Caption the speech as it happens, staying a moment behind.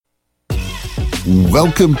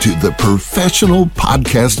Welcome to the Professional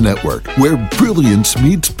Podcast Network, where brilliance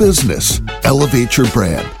meets business. Elevate your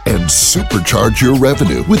brand and supercharge your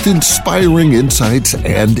revenue with inspiring insights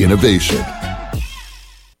and innovation.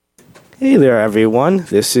 Hey there, everyone.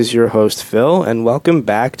 This is your host, Phil, and welcome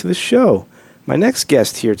back to the show. My next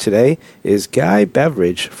guest here today is Guy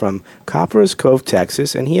Beveridge from Copperas Cove,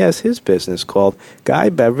 Texas, and he has his business called Guy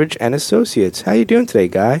Beveridge and Associates. How you doing today,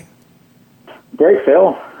 Guy? Great,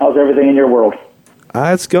 Phil. How's everything in your world?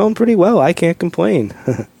 It's going pretty well. I can't complain.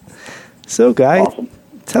 So, Guy, Awesome.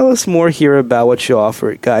 Tell us more here about what you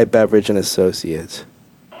offer at Guy Beveridge and Associates.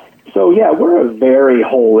 So, we're a very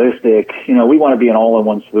holistic, we want to be an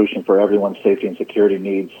all-in-one solution for everyone's safety and security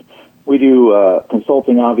needs. We do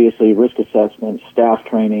consulting, obviously, risk assessment, staff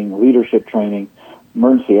training, leadership training,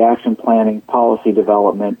 emergency action planning, policy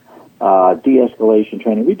development, de-escalation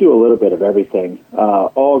training. We do a little bit of everything,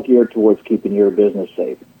 all geared towards keeping your business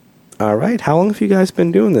safe. All right. How long have you guys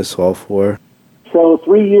been doing this all for? So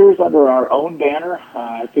 3 years under our own banner,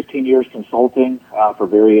 15 years consulting for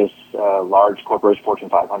various large corporations, Fortune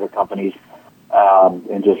 500 companies,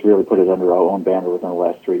 and just really put it under our own banner within the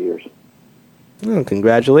last 3 years. Oh,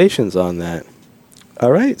 congratulations on that.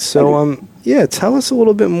 All right. So, tell us a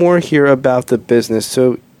little bit more here about the business.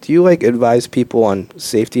 So, do you advise people on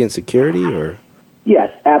safety and security, or?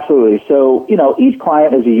 Yes, absolutely. So, each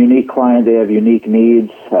client is a unique client. They have unique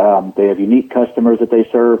needs. They have unique customers that they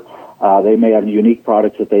serve. They may have unique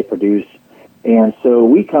products that they produce. And so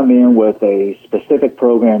we come in with a specific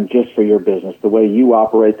program just for your business, the way you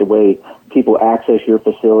operate, the way people access your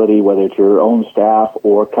facility, whether it's your own staff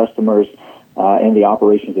or customers, and the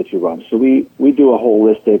operations that you run. So we do a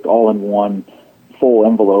holistic, all-in-one, full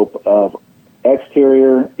envelope of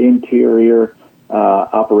exterior, interior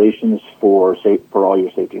operations for all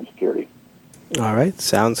your safety and security. All right,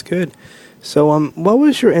 sounds good. So what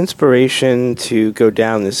was your inspiration to go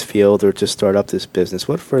down this field or to start up this business?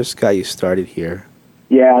 What first got you started here?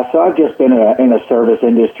 Yeah, so I've just been in a service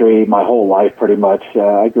industry my whole life pretty much.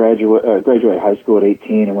 I graduated high school at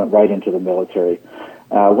 18 and went right into the military.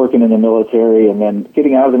 Working in the military and then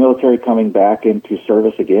getting out of the military, coming back into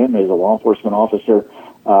service again as a law enforcement officer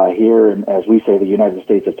here in, as we say, the United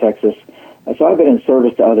States of Texas. And so I've been in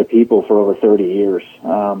service to other people for over 30 years.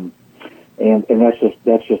 And that's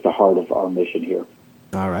just the heart of our mission here.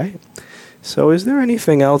 All right. So is there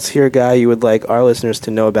anything else here, Guy, you would like our listeners to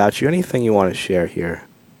know about you? Anything you want to share here?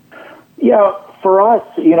 Yeah, for us,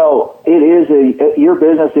 your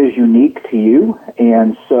business is unique to you.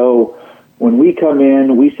 And so when we come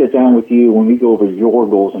in, we sit down with you, when we go over your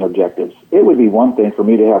goals and objectives. It would be one thing for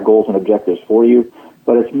me to have goals and objectives for you,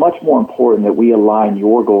 but it's much more important that we align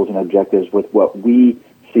your goals and objectives with what we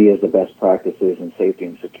see as the best practices in safety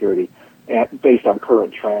and security, based on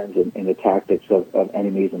current trends and the tactics of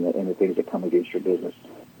enemies and the things that come against your business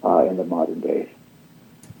in the modern day.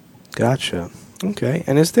 Gotcha. Okay.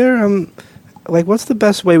 And is there, what's the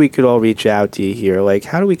best way we could all reach out to you here?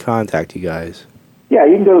 How do we contact you guys? Yeah,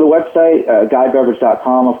 you can go to the website,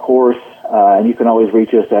 guybeveridge.com, of course, and you can always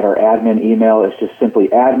reach us at our admin email. It's just simply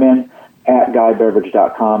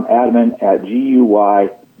admin@guybeveridge.com,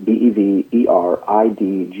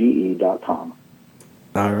 admin@guybeveridge.com.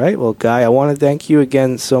 All right. Well, Guy, I want to thank you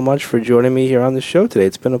again so much for joining me here on the show today.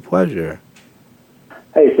 It's been a pleasure.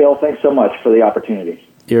 Hey, Phil, thanks so much for the opportunity.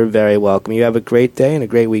 You're very welcome. You have a great day and a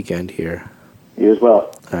great weekend here. You as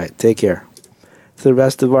well. All right. Take care. To the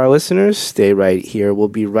rest of our listeners, stay right here. We'll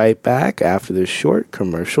be right back after this short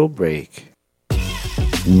commercial break.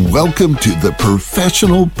 Welcome to the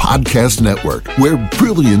Professional Podcast Network, where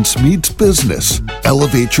brilliance meets business.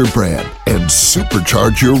 Elevate your brand and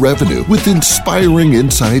supercharge your revenue with inspiring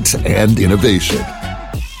insights and innovation.